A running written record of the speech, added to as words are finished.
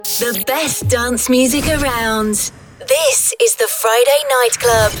The best dance music around. This is the Friday Night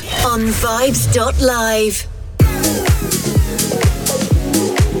Club on Vibes.live.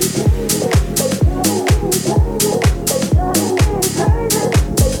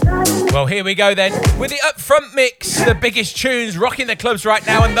 Well, here we go then with the Upfront mix, the biggest tunes rocking the clubs right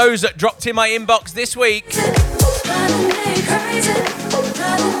now and those that dropped in my inbox this week.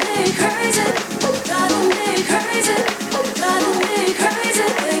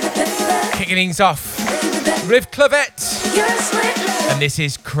 Kicking things off, Riv Clavette, and this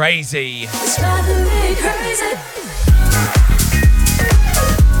is Crazy.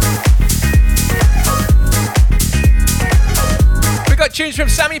 We got tunes from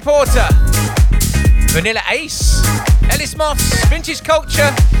Sammy Porter, Vanilla Ace, Ellis Moss, Vintage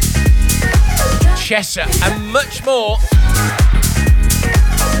Culture, Cheshire, and much more.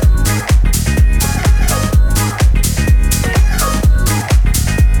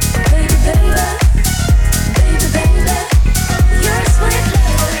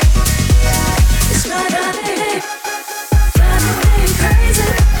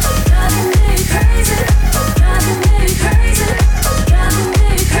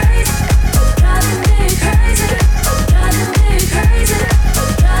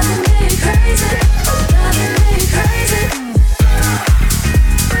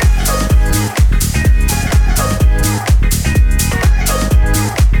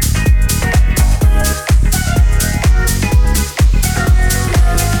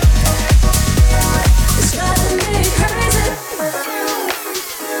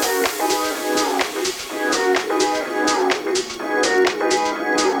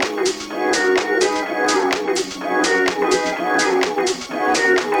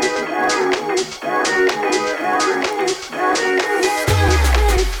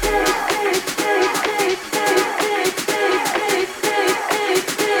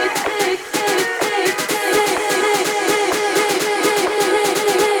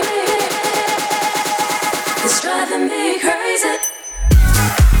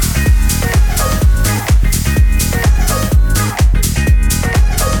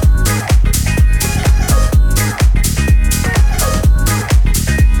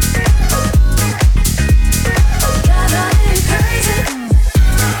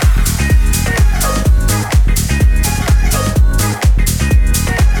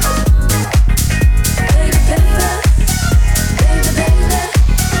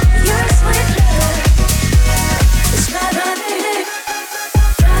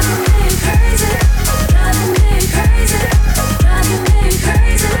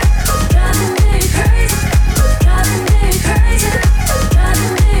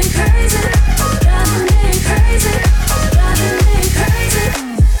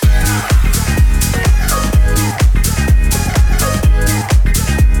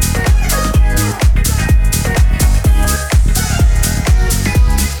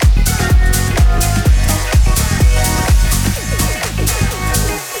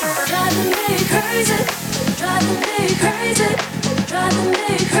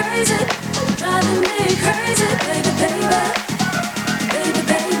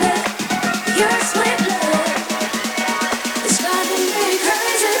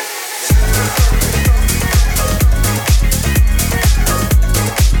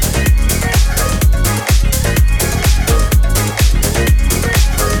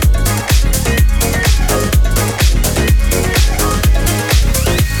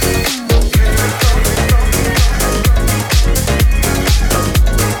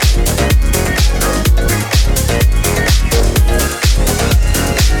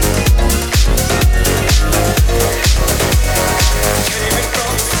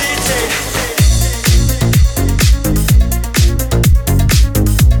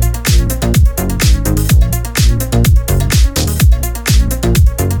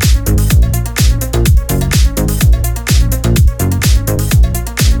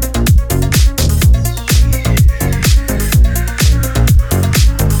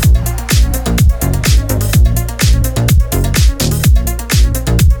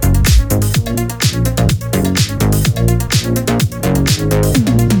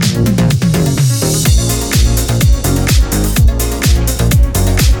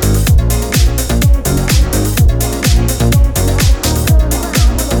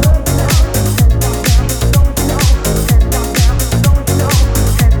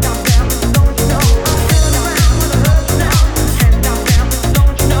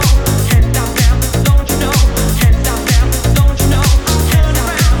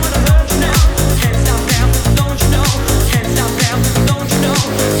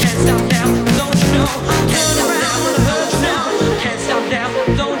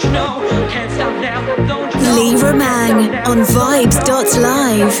 Lee Romang on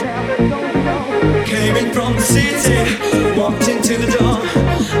Vibes.live. Came in from the city, walked into the door.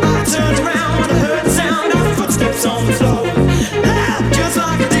 I turned around, I heard the sound of footsteps on the floor. Love just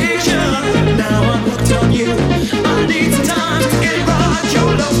like addiction, now I'm hooked on you. I need some time to get it right,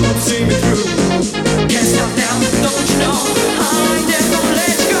 your love won't see me through. Can't stop now, don't you know, I ain't never gonna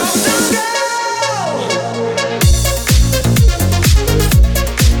let you go, don't go.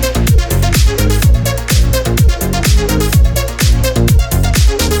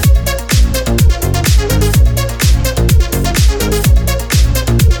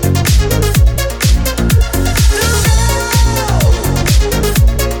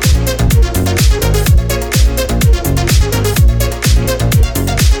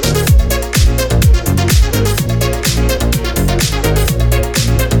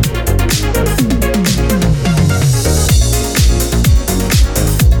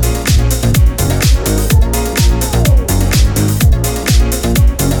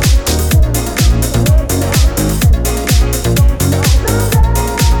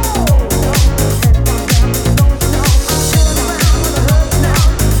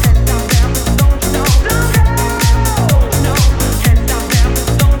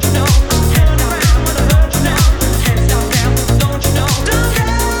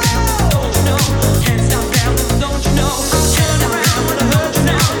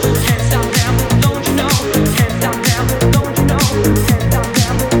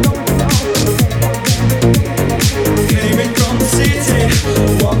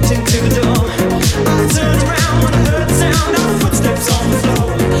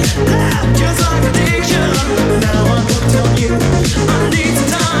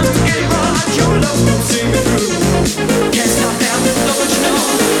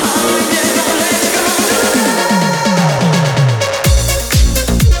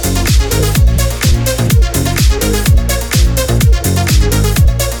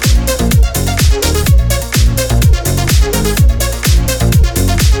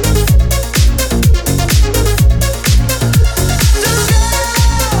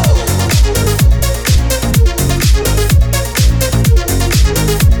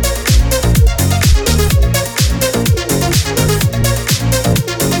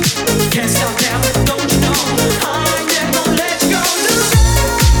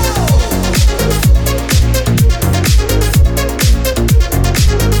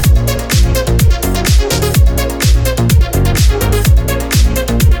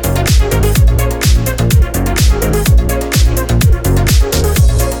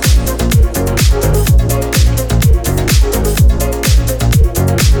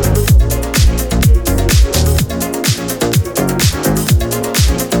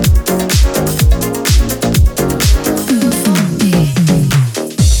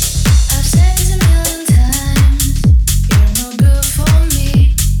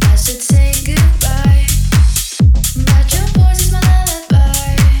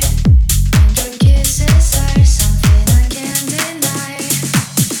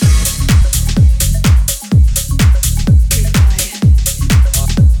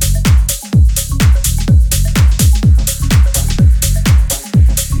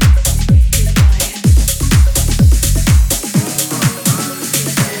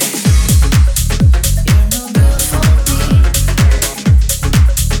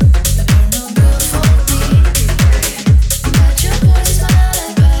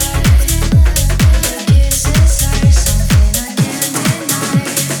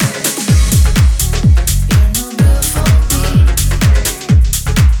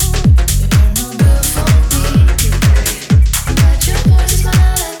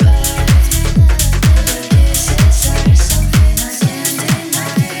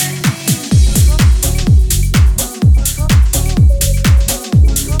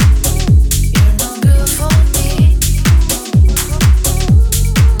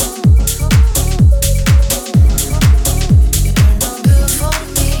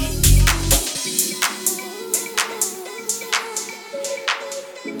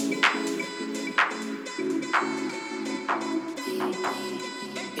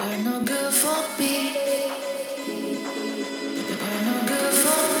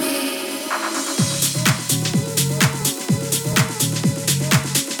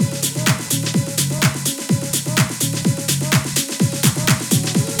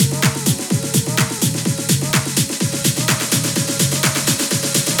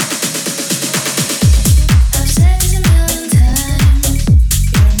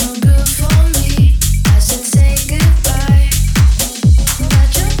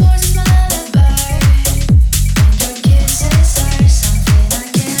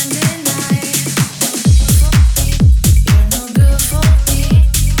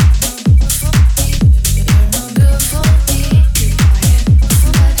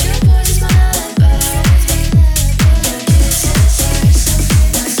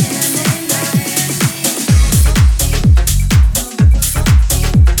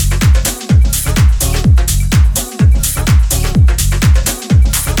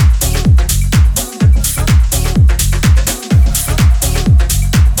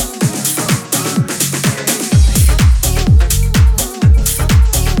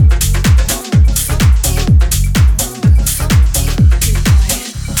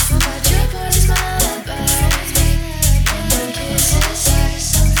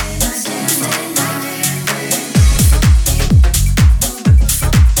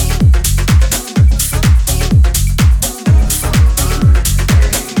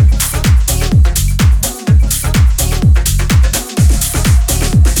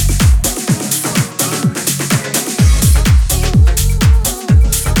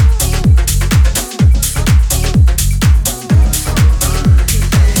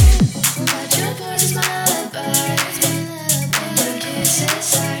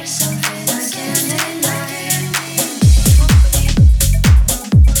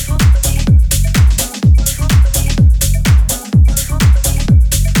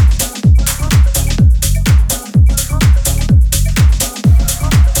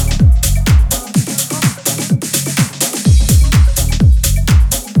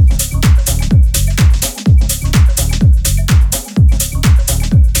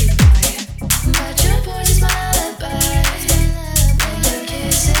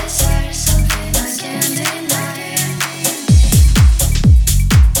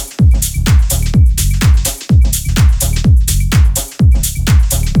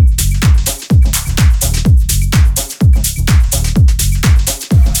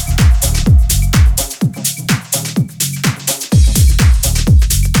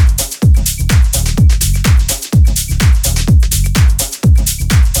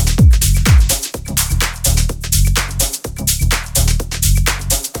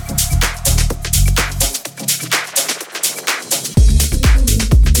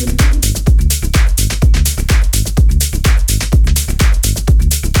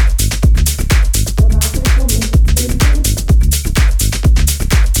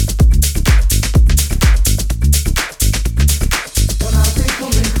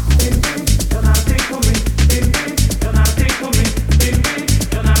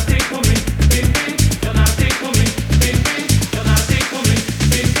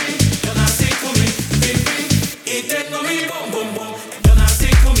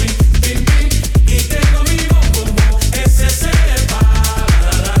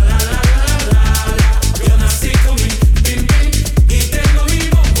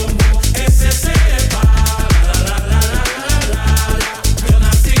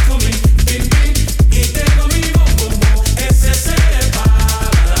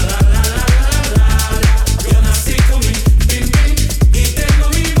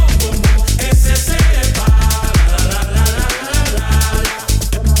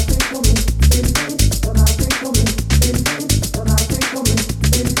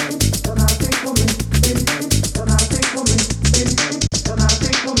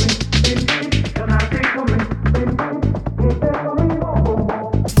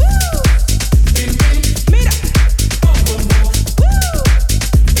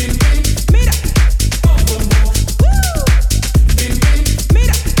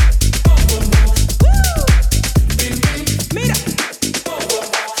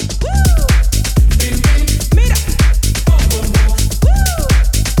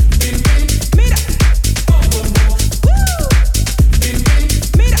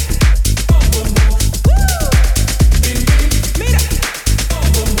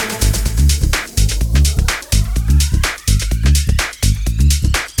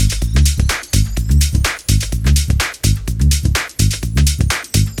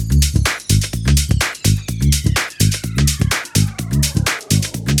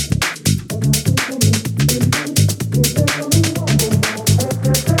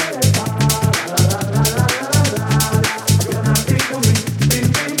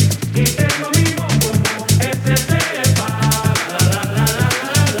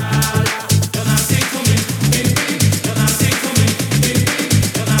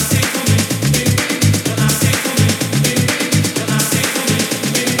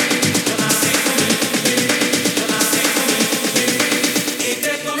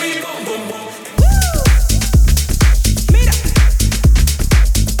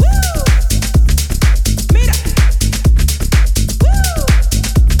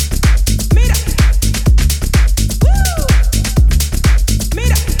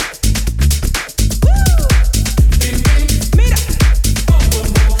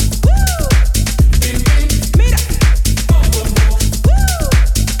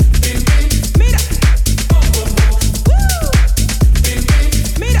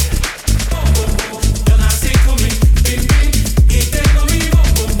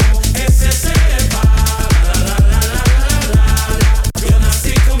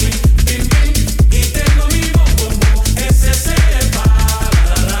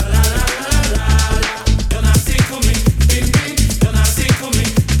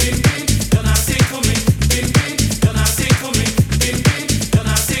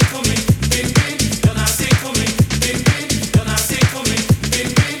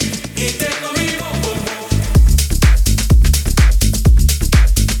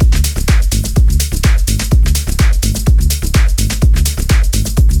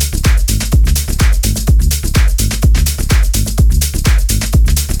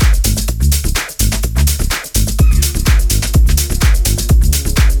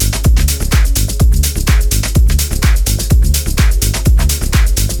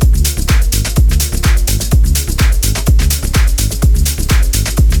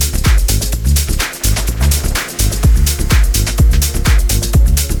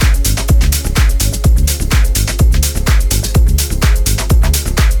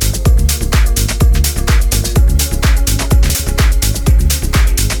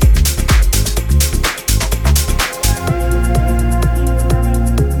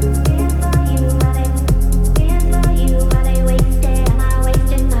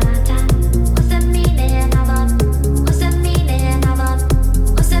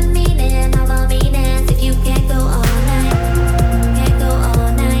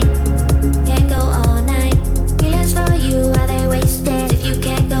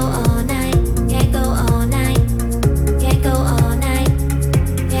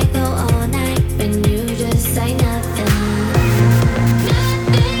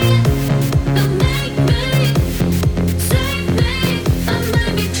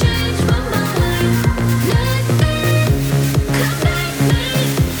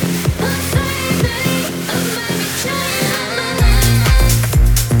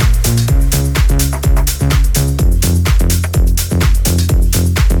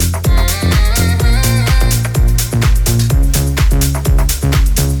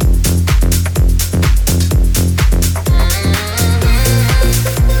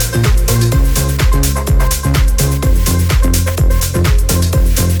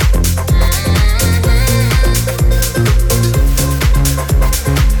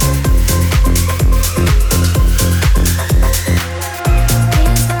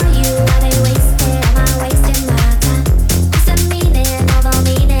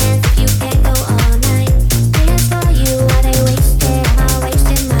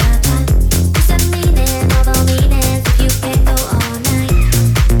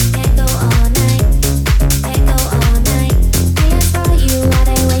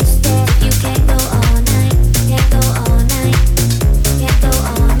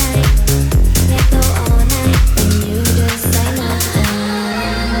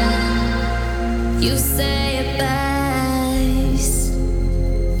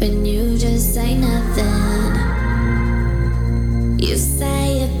 when you just say nothing. You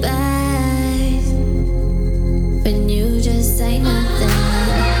say it back when you just say nothing.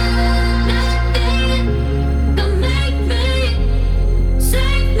 Nothing can make me,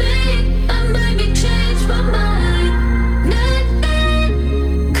 save me, and make me change my mind.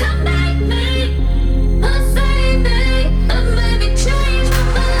 Nothing can make me, or save me, and make me change my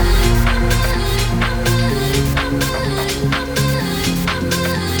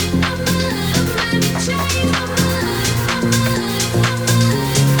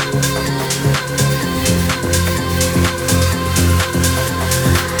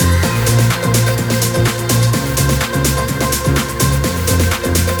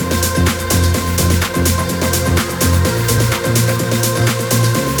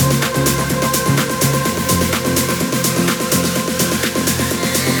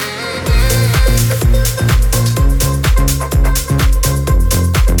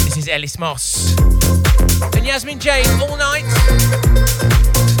Ellis Moss and Yasmin Jane all night.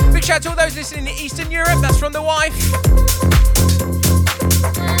 Big shout out to all those listening in Eastern Europe. That's from the wife.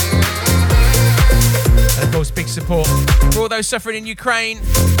 And of course, big support for all those suffering in Ukraine.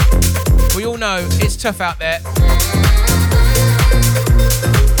 We all know it's tough out there.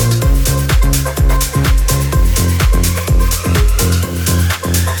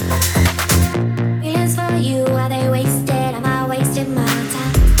 Feelings for you, are they wasted? Am I wasting my time?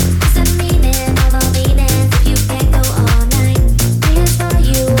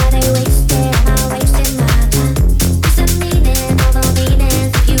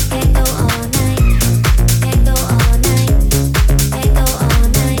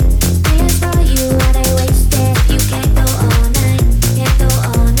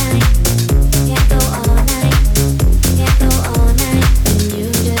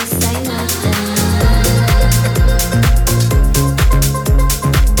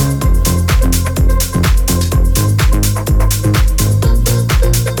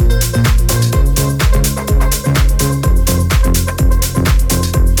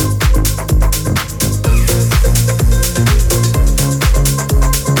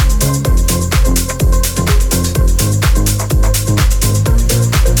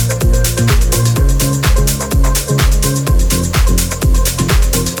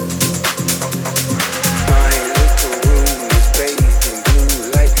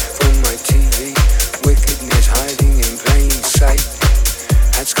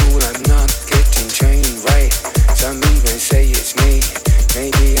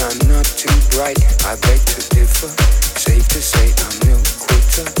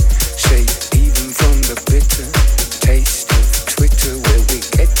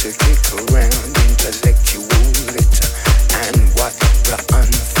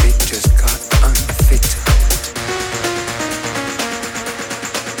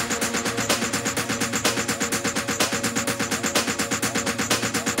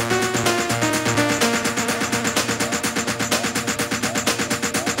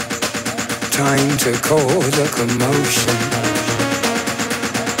 Time to cause a commotion.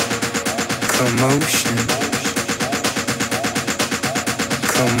 Commotion.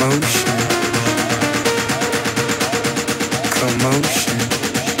 Commotion. Commotion.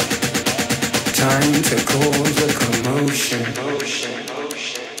 Time to cause a commotion. Motion.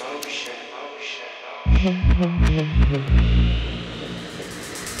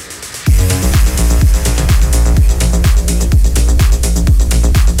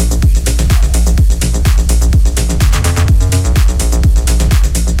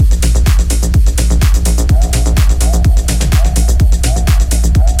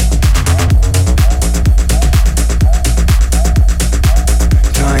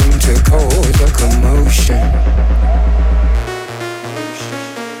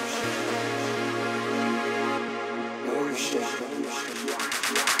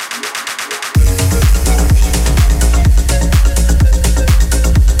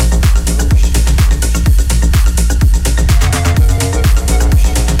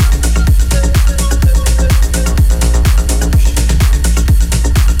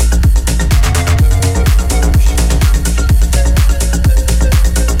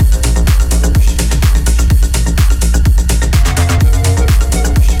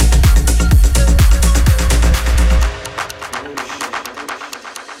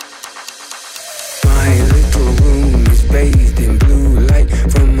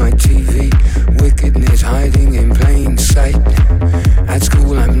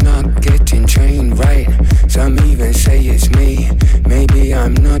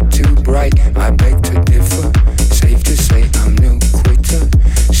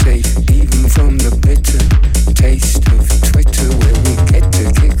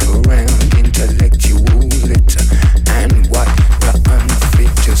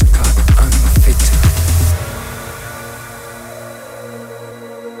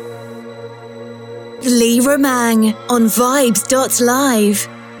 Romang on Vibes.live.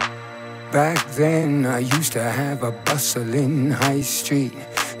 Back then I used to have a bustling high street.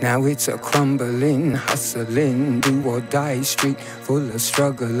 Now it's a crumbling, hustling, do or die street, full of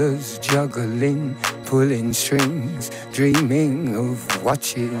strugglers, juggling, pulling strings, dreaming of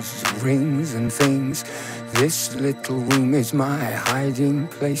watches, rings and things. This little room is my hiding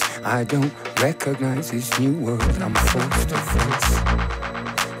place. I don't recognize this new world I'm forced to face.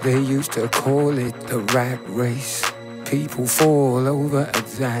 They used to call it the rat race. People fall over at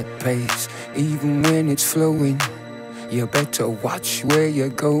that pace, even when it's flowing. You better watch where you're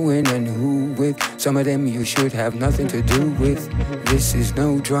going and who with. Some of them you should have nothing to do with. This is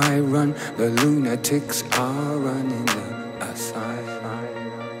no dry run. The lunatics are running the asylum.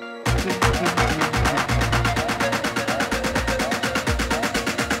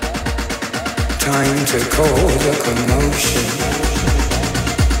 Time to cause a commotion.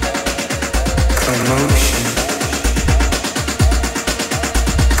 Commotion.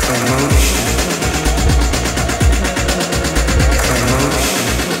 Commotion.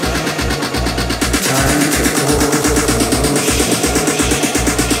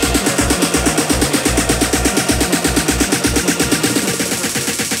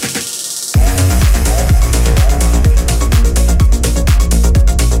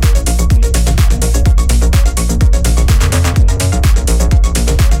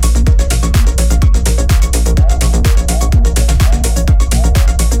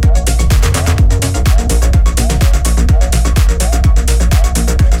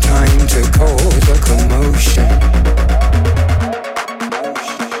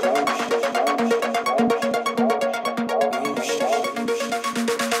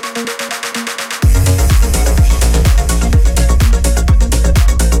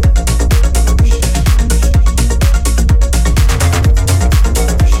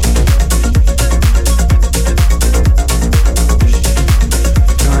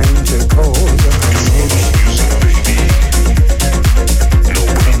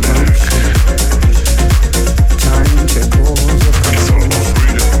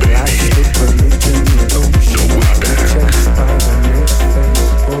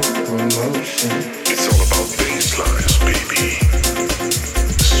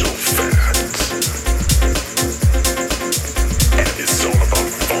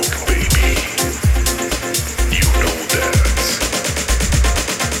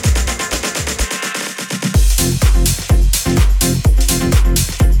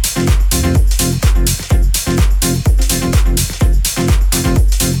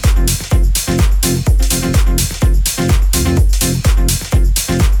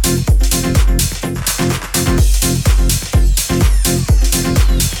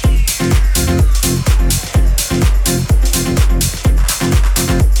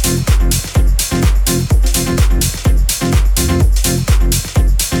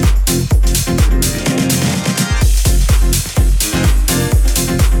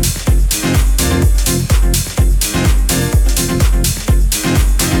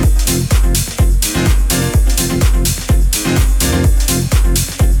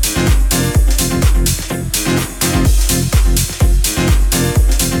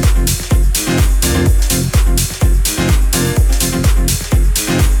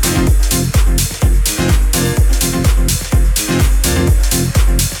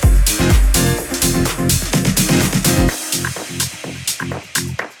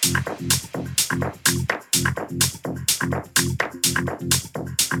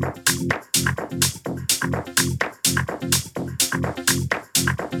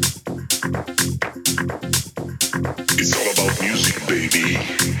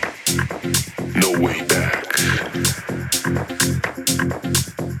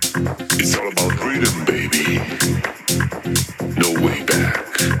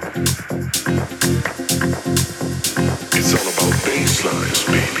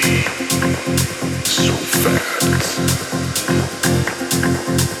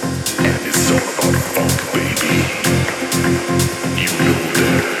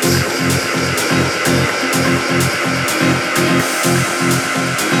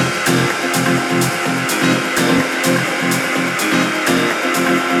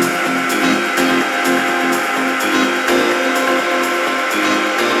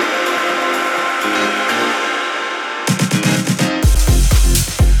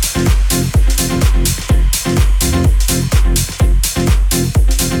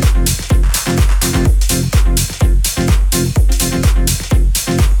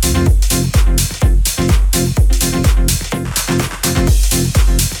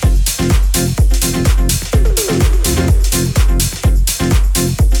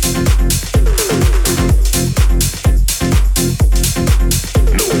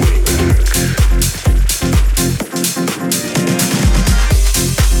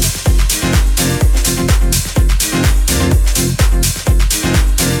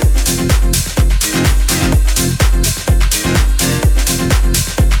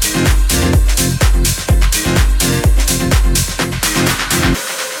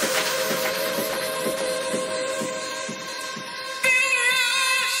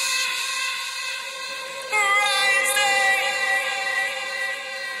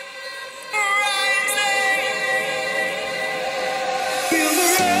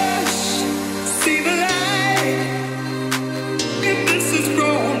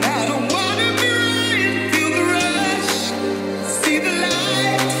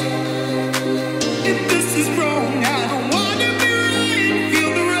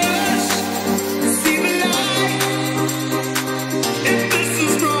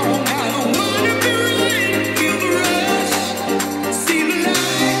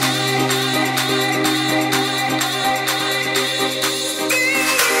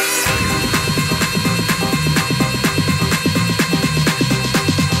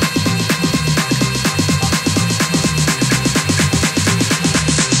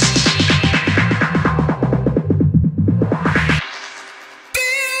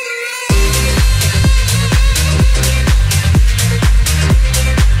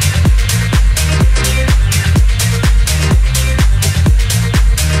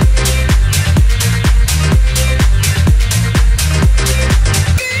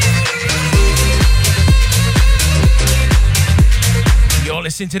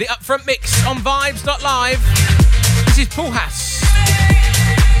 listening to the Upfront mix on Vibes.live. This is Paul Hass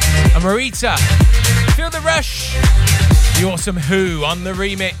and Marita. Feel the Rush. The awesome Who on the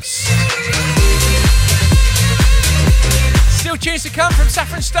remix. Still tunes to come from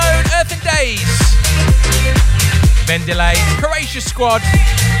Saffron Stone, Earth and Days, Vendelay, Croatia Squad,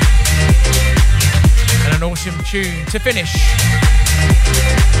 and an awesome tune to finish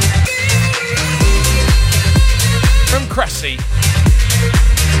from Cressy.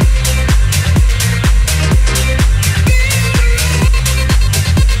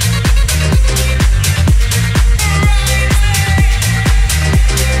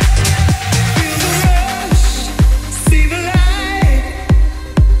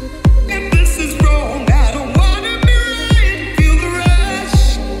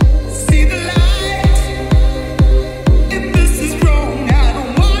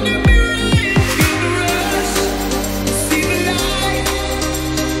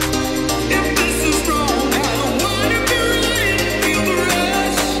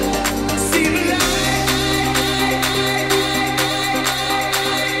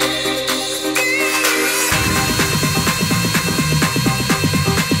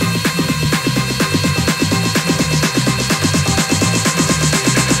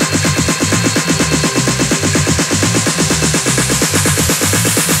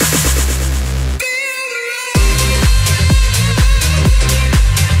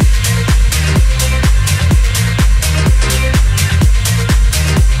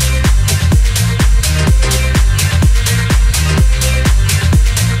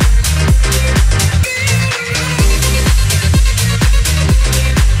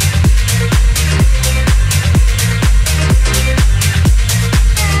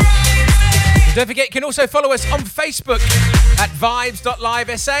 Don't forget, you can also follow us on Facebook at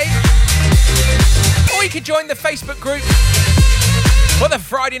vibes.live.sa, or you can join the Facebook group for the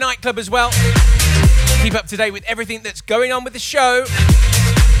Friday Night Club as well. Keep up to date with everything that's going on with the show.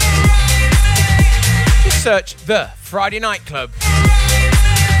 Just search the Friday Night Club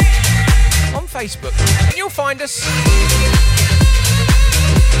on Facebook and you'll find us.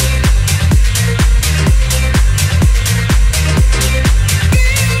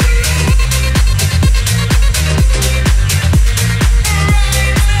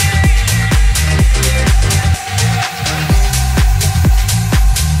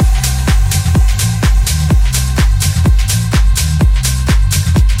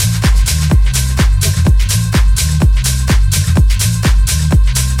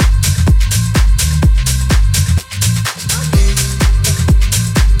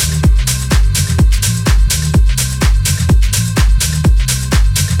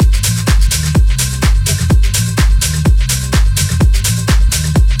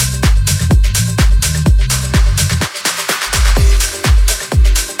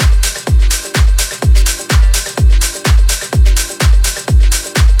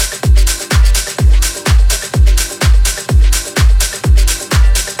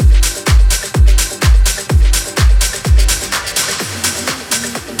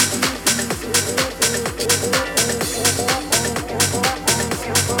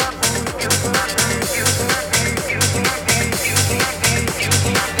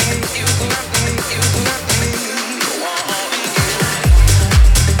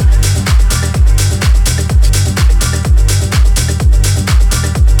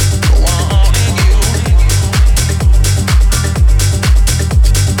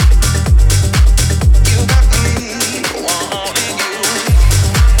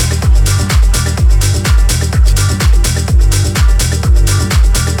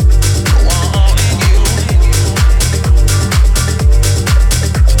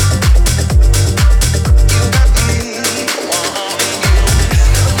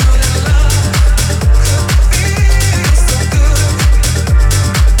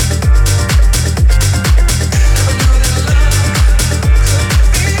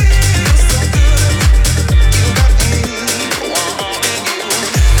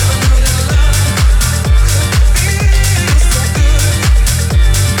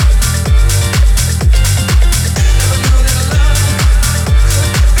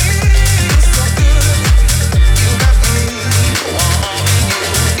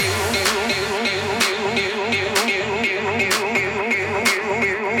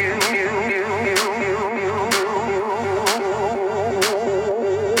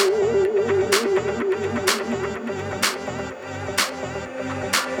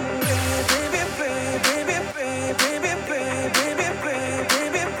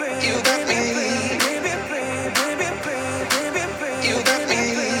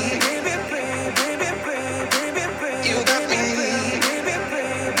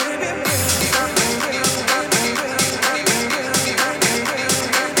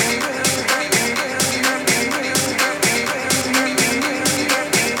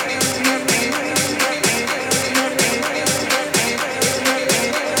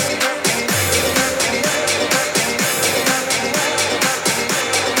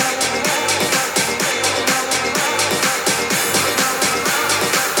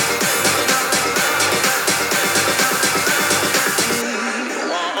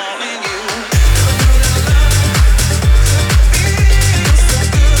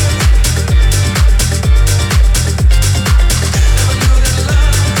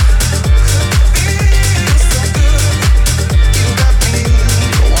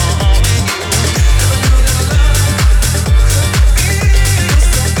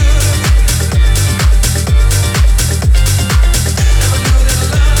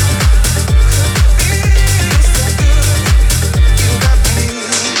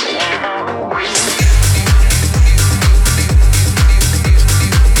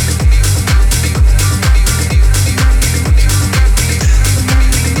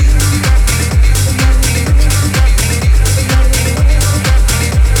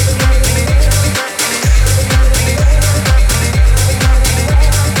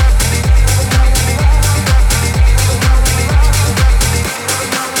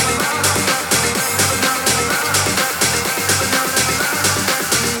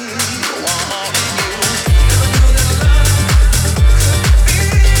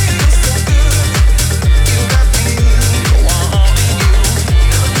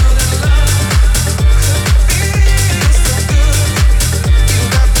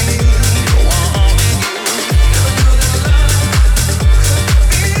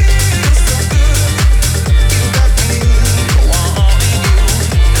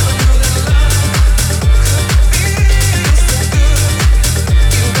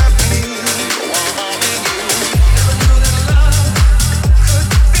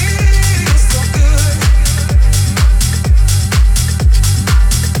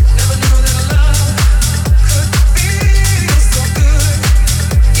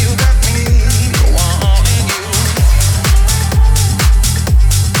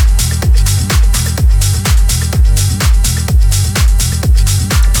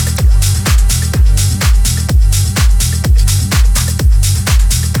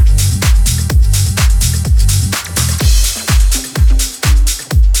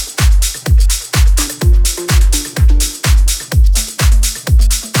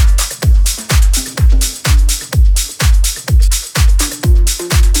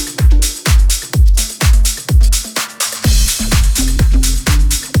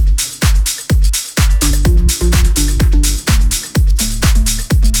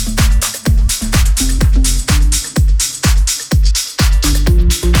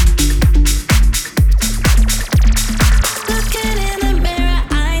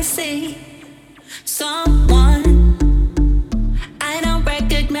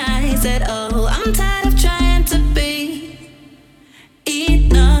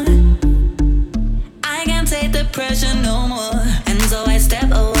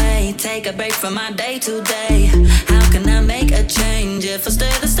 take a break from my day to day. How can I make a change if I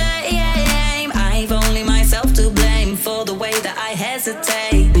stir the same? I've only myself to blame for the way that I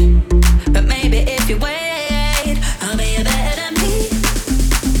hesitate. But maybe if you wait, I'll be a better me.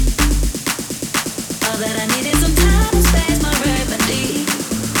 All that I need is some time and space, my remedy.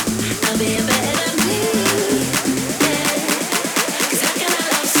 I'll be a better me. Yeah. 'Cause how can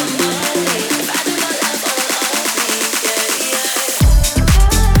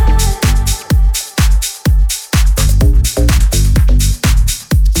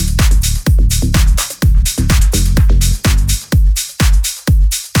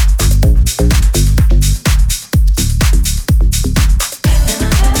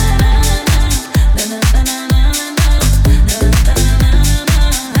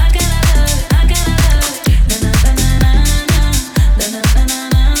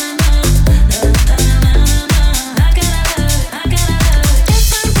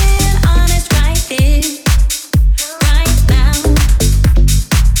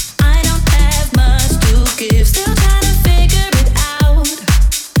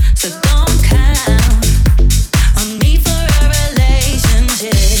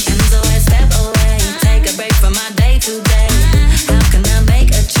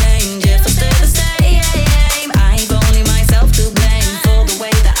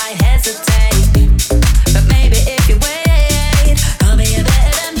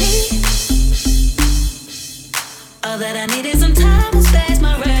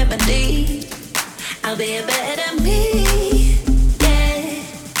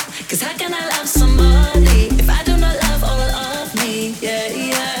I love somebody if I do not love all of me? Yeah,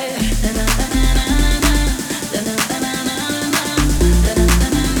 yeah.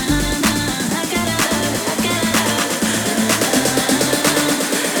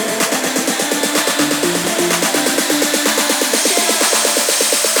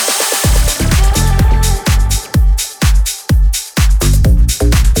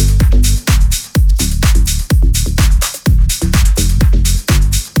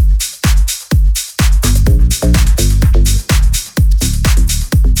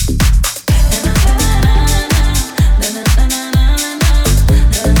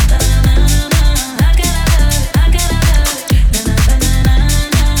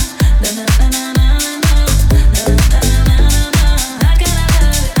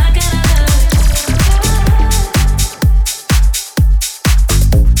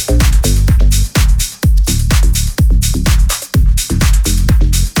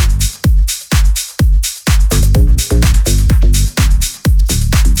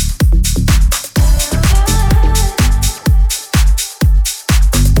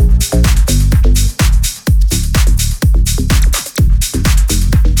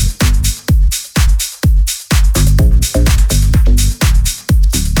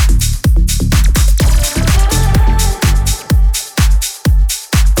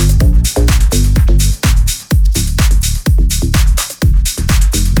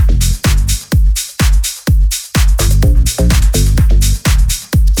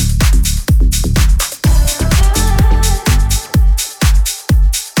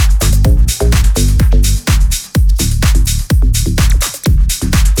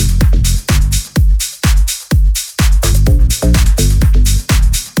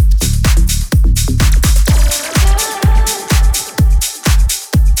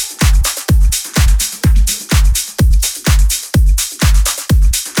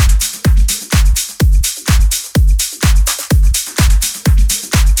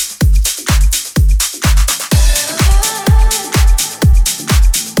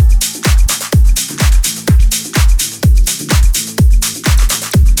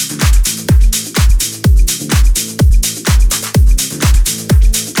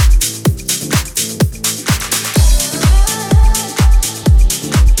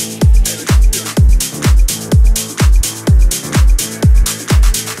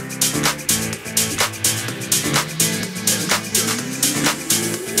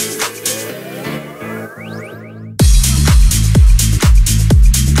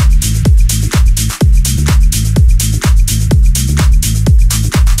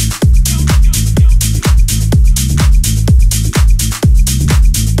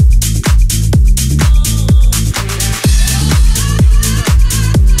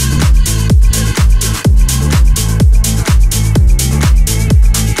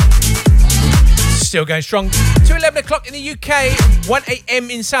 Still going strong to 11 o'clock in the UK, 1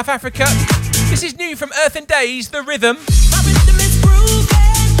 a.m. in South Africa. This is new from Earth and Days, The Rhythm. The rhythm is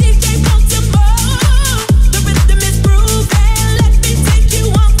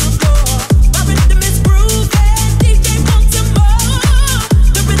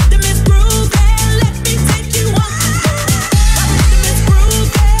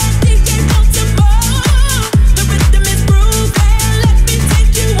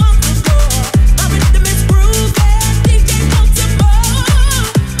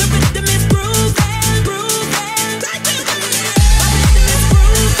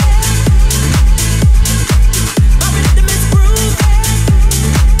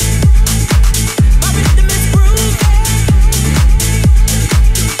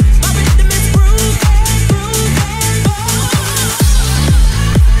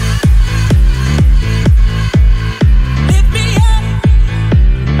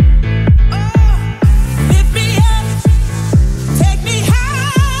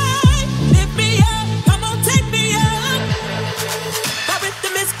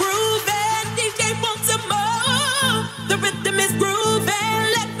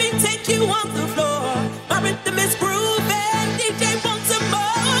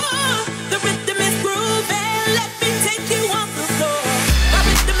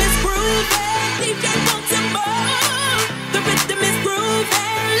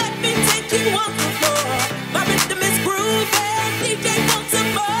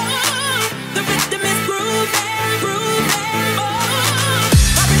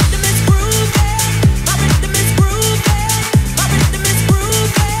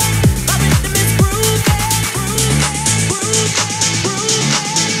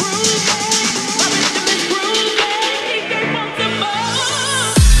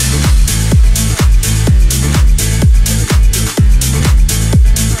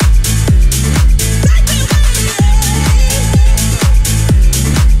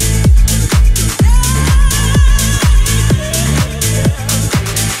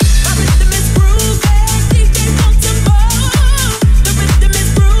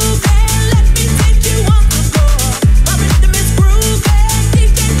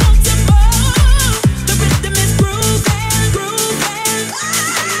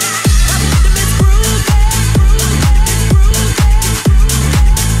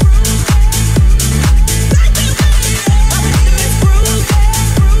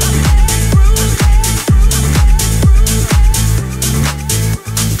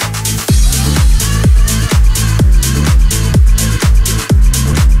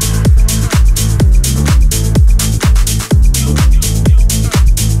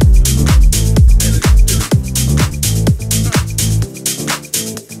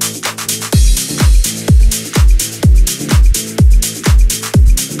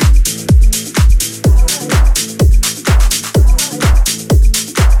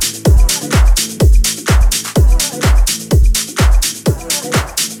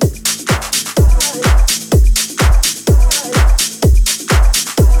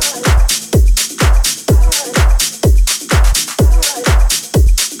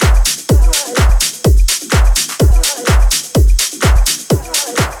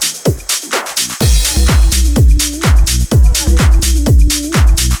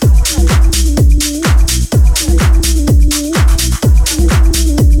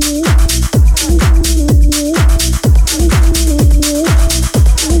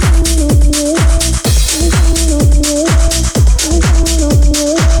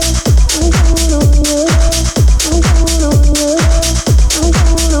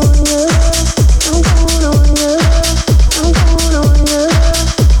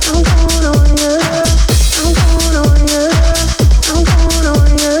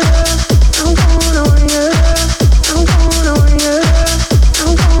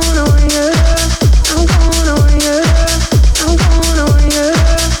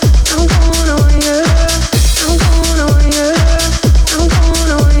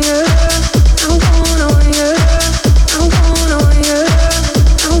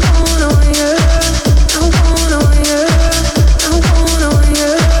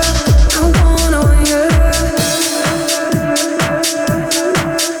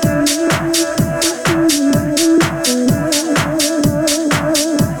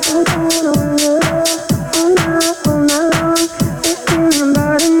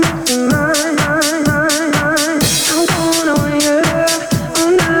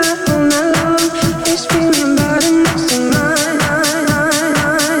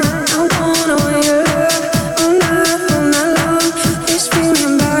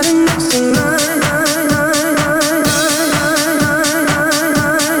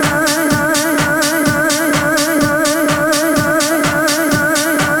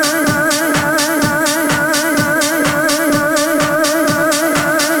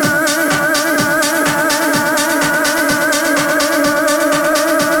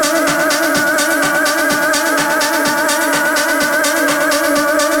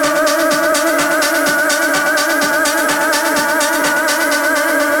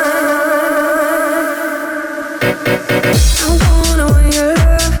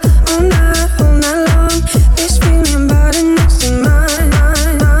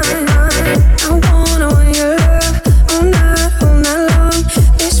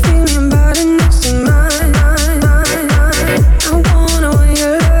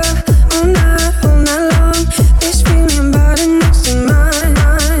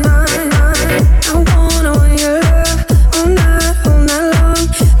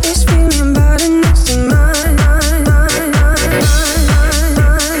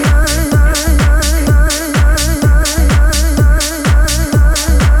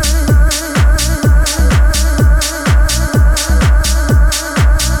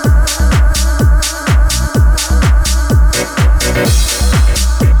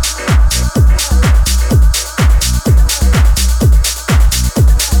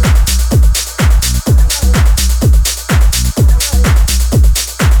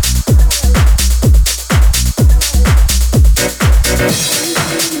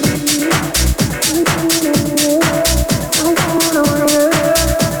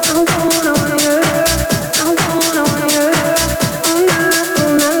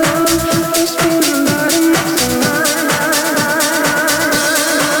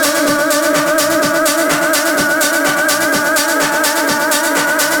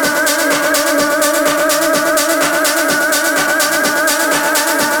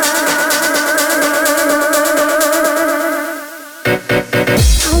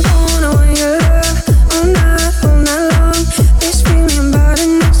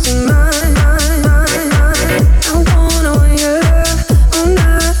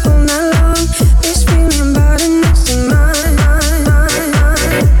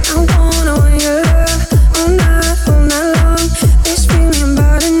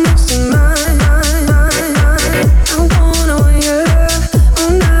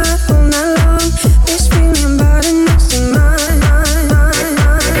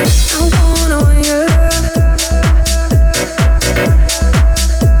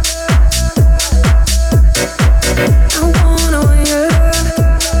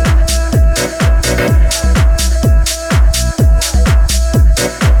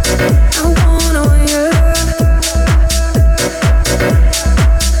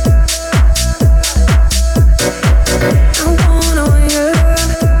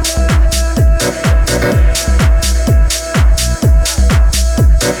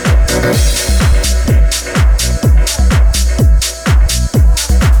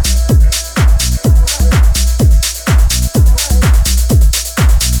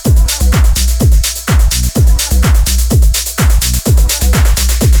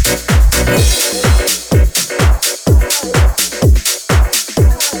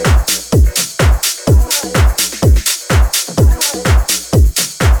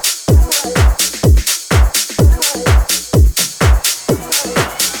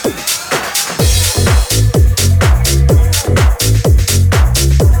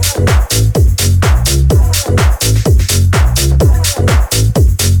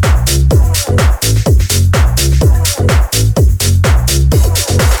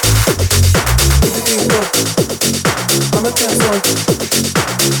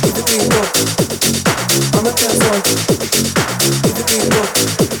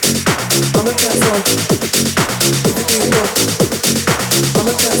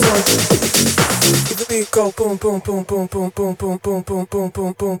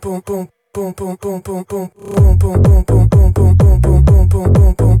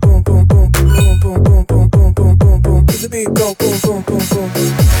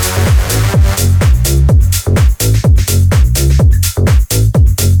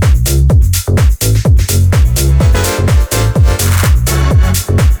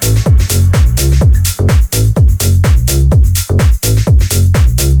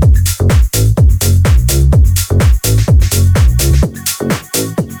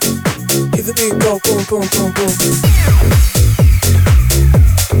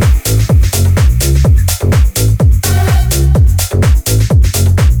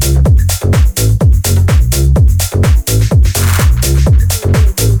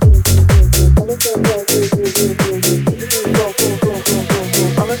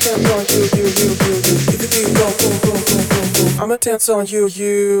Dance on you,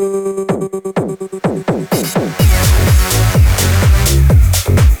 you.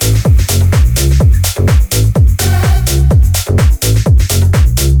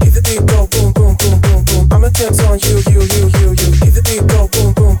 If the beat go boom, boom, boom, boom, boom, I'ma dance on you, you, you, you, you. If the beat go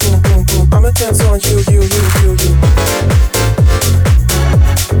boom, boom, boom, boom, boom, I'ma dance on you, you, you, you, you.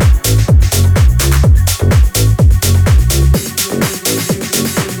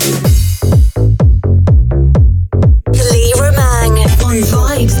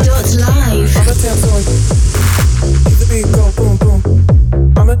 Vibes.live. I'ma dance on you. If the beat go boom boom,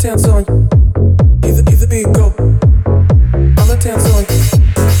 I'ma dance on you. If the beat go, I'ma dance on you.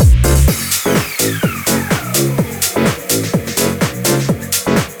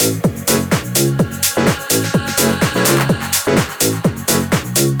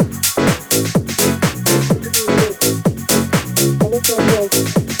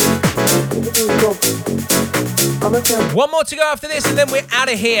 One more to go after this, and then we're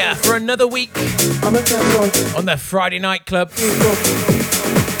out of here for another week on the Friday Night Club.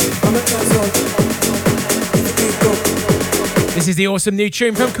 This is the awesome new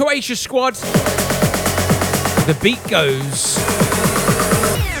tune from Croatia Squad. The beat goes.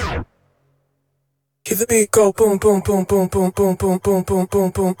 If the beat go boom boom boom boom boom boom boom boom boom boom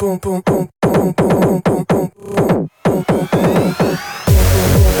boom boom boom boom boom boom boom boom.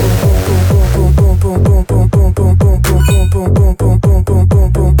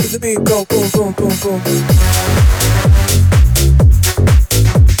 If the beat go boom boom boom boom.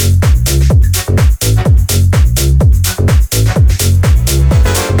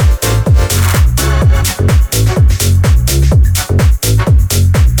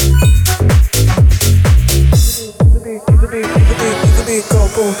 The beat go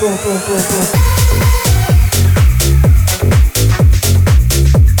boom boom boom boom boom.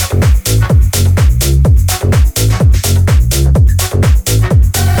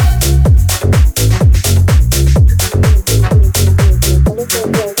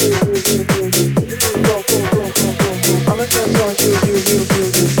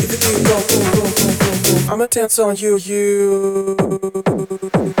 I'ma dance on you, you.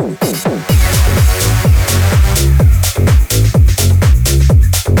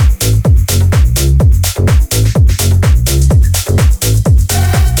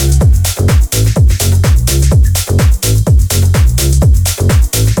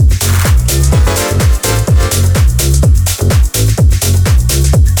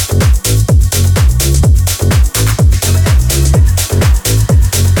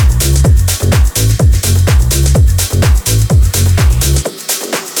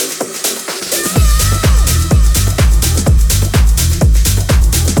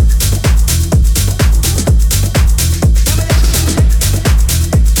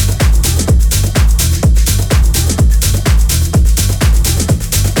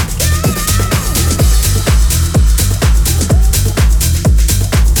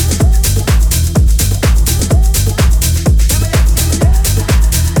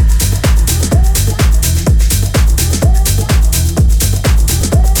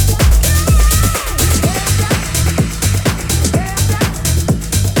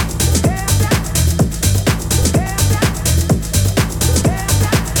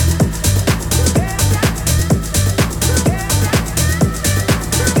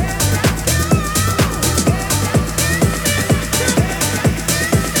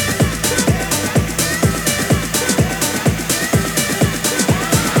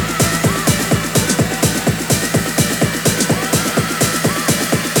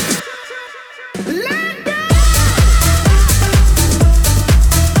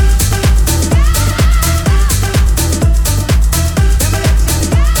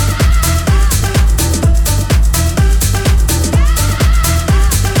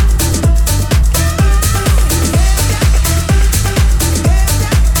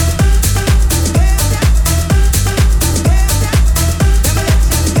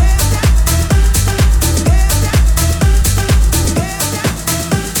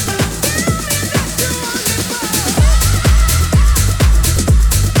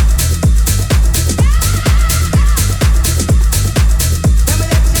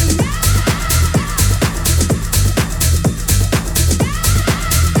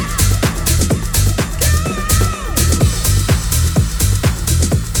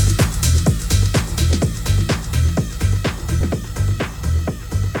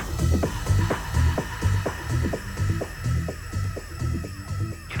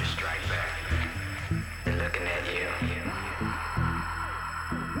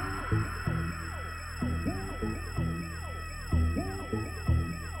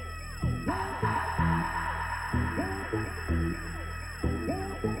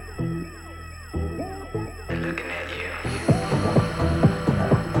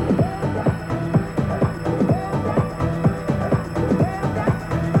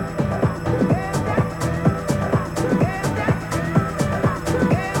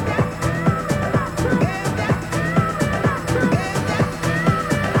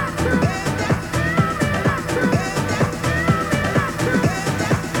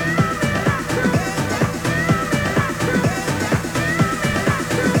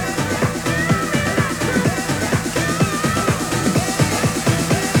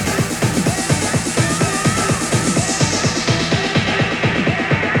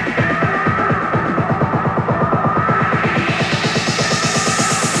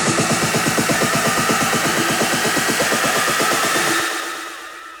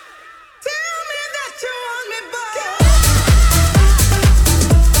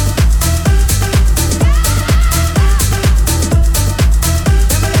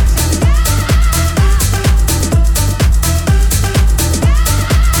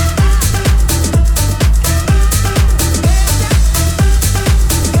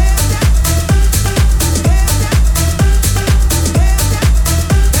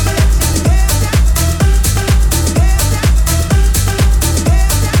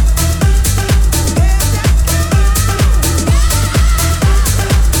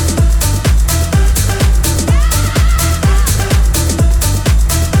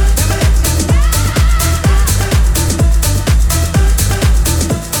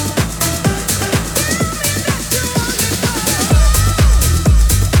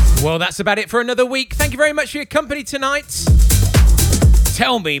 Well, that's about it for another week. Thank you very much for your company tonight.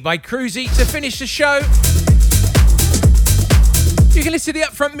 Tell Me by Cruzy to finish the show. You can listen to the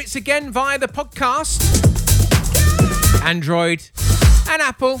Upfront mix again via the podcast, Android and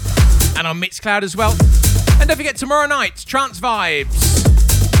Apple, and on Mixcloud as well. And don't forget, tomorrow night, Trance Vibes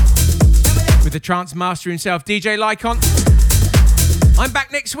with the trance master himself, DJ Lycon. I'm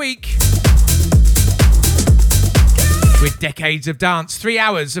back next week with decades of dance, 3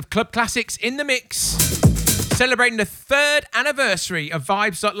 hours of club classics in the mix, celebrating the 3rd anniversary of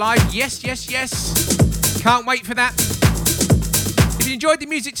Vibes.live. Yes, yes, yes. Can't wait for that. If you enjoyed the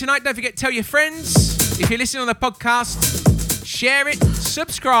music tonight, don't forget to tell your friends. If you're listening on the podcast, share it,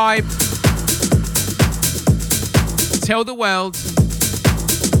 subscribe, tell the world.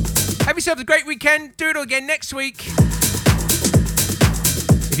 Have yourselves a great weekend. Do it all again next week.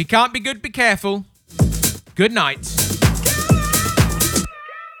 If you can't be good, be careful. Good night.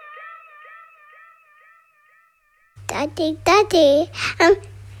 Daddy,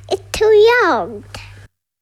 it's too young.